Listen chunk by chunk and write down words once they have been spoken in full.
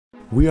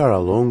We are a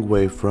long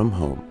way from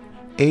home,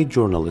 8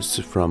 journalists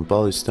from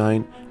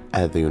Palestine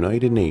at the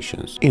United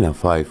Nations in a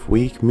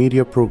 5-week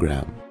media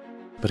program.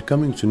 But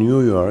coming to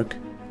New York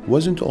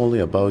wasn't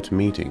only about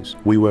meetings.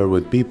 We were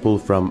with people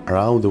from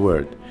around the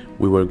world.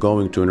 We were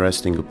going to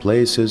interesting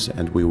places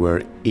and we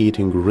were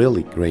eating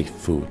really great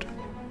food.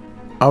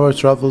 Our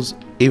travels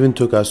even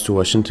took us to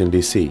Washington,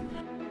 D.C.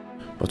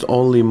 But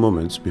only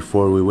moments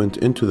before we went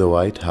into the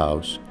White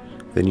House,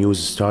 the news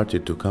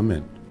started to come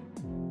in.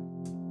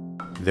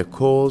 The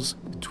calls,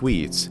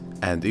 tweets,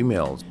 and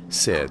emails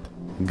said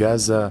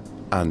Gaza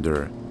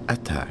under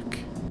attack.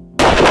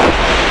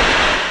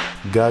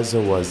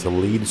 Gaza was the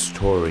lead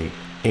story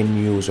in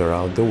news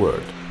around the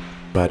world.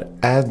 But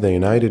at the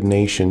United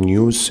Nations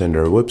News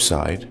Center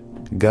website,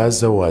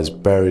 Gaza was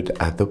buried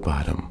at the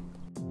bottom.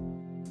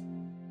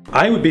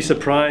 I would be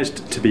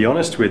surprised, to be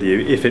honest with you,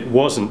 if it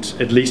wasn't,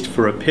 at least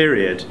for a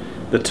period,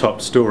 the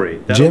top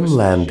story. Jim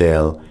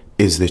Landale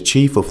is the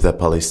chief of the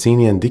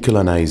Palestinian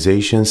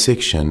decolonization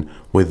section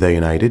with the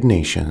United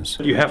Nations.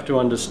 You have to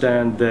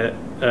understand that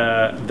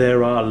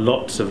there are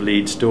lots of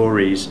lead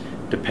stories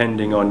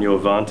depending on your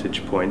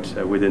vantage point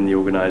within the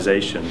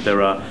organization.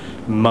 There are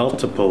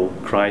multiple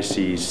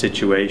crises,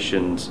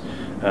 situations,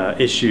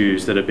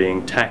 issues that are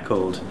being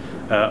tackled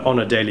on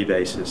a daily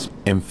basis.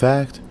 In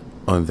fact,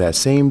 on that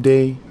same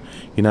day,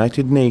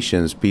 United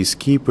Nations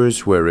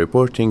peacekeepers were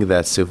reporting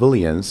that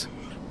civilians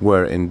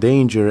were in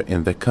danger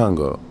in the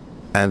Congo,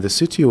 and the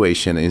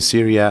situation in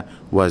Syria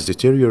was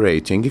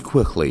deteriorating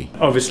quickly.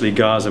 Obviously,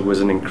 Gaza was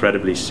an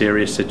incredibly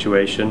serious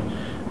situation,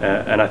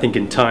 and I think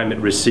in time it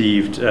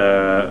received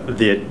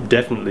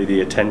definitely the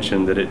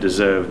attention that it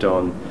deserved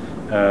on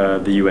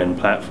the UN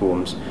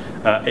platforms.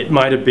 It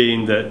might have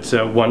been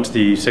that once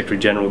the Secretary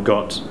General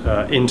got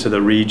into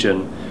the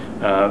region,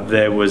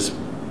 there was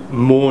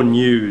more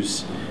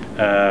news,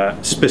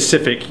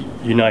 specific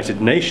United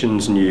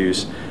Nations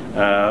news,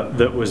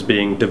 that was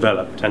being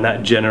developed, and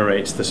that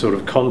generates the sort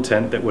of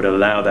content that would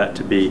allow that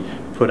to be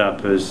put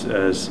up as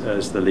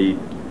the lead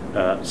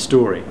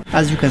story.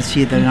 As you can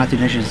see, the United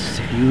Nations is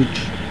a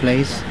huge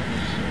place.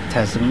 It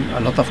has a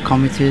lot of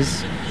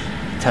committees,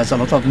 it has a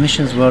lot of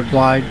missions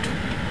worldwide,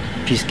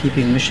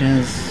 peacekeeping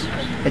missions.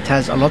 It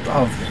has a lot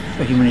of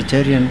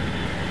humanitarian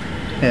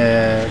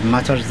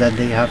matters that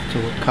they have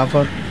to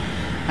cover,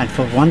 and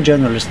for one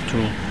journalist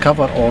to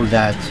cover all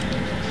that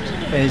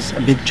is a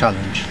big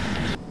challenge.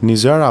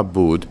 Nizar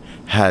Aboud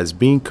has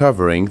been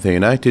covering the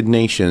United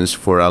Nations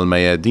for Al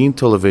Mayadeen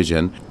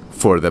television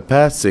for the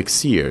past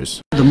 6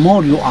 years. The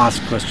more you ask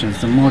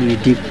questions, the more you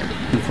dig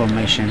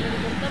information,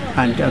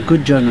 and a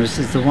good journalist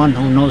is the one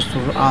who knows to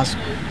ask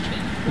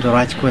the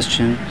right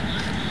question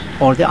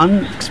or the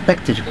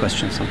unexpected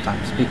question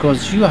sometimes,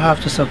 because you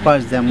have to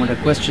surprise them with a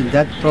question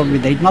that probably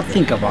they did not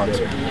think about.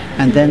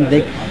 And then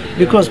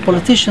because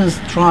politicians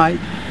try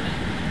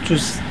to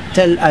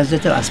tell as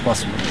little as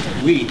possible.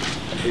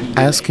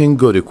 Asking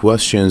good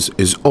questions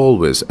is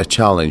always a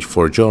challenge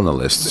for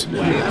journalists.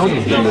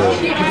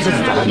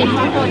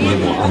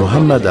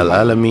 Muhammad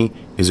Al-Alami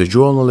is a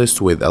journalist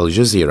with Al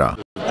Jazeera.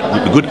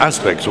 The good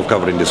aspects of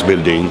covering this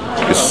building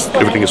is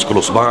everything is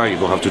close by. You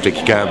don't have to take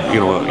a cab.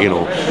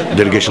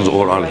 Delegations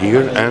all are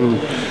here, and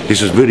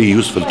this is a very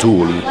useful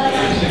tool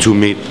to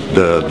meet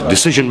the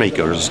decision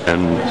makers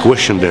and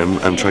question them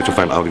and try to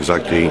find out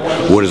exactly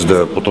where is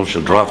the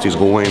potential draft is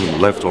going,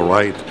 left or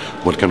right,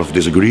 what kind of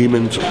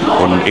disagreement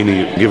on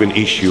any given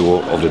issue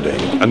of the day.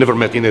 I never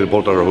met any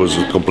reporter who's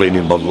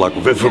complaining about lack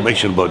of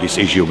information about this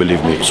issue,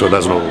 believe me, so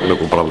there's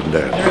no problem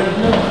there.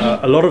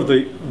 A lot of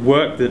the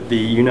work that the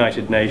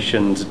United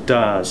Nations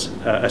does,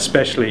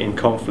 especially in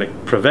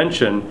conflict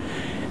prevention,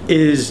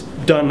 is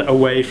done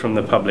away from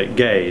the public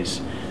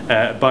gaze.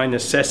 By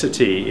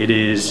necessity,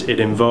 it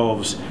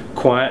involves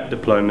quiet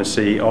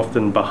diplomacy,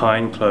 often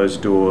behind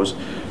closed doors,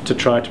 to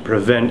try to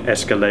prevent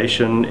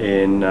escalation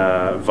in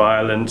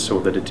violence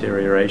or the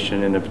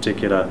deterioration in a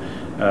particular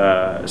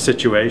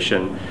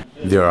situation.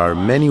 There are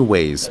many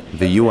ways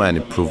the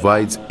UN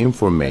provides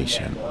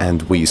information,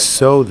 and we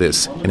saw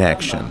this in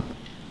action.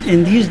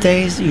 In these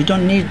days, you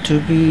don't need to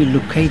be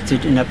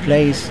located in a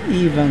place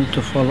even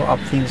to follow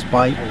up things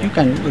by. You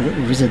can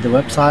visit the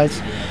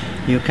websites,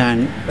 you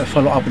can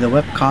follow up the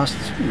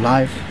webcasts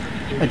live.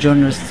 A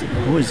journalist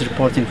who is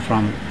reporting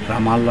from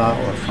Ramallah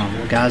or from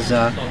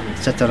Gaza,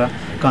 etc.,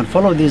 can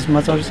follow these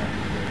matters,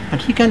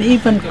 and he can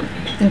even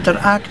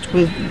interact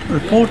with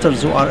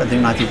reporters who are at the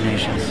United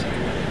Nations.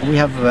 We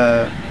have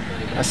an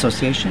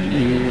association, the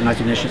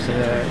United Nations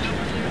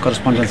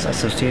Correspondents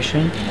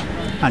Association,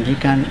 and he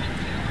can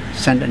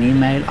send an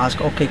email,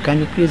 ask, okay, can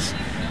you please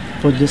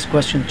put this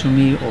question to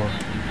me,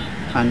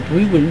 and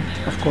we will,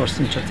 of course,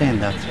 entertain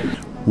that.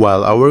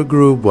 While our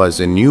group was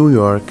in New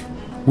York,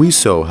 we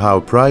saw how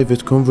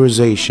private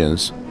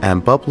conversations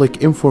and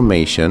public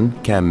information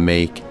can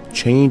make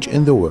change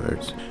in the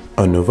world.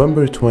 On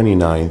November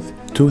 29,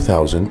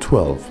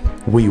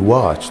 2012, we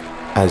watched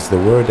as the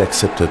world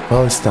accepted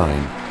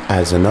Palestine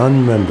as a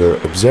non-member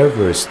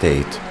observer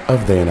state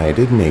of the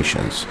United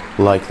Nations.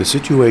 Like the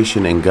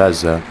situation in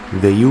Gaza,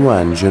 the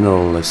UN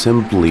General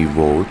Assembly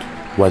vote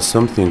was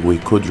something we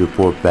could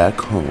report back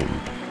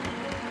home.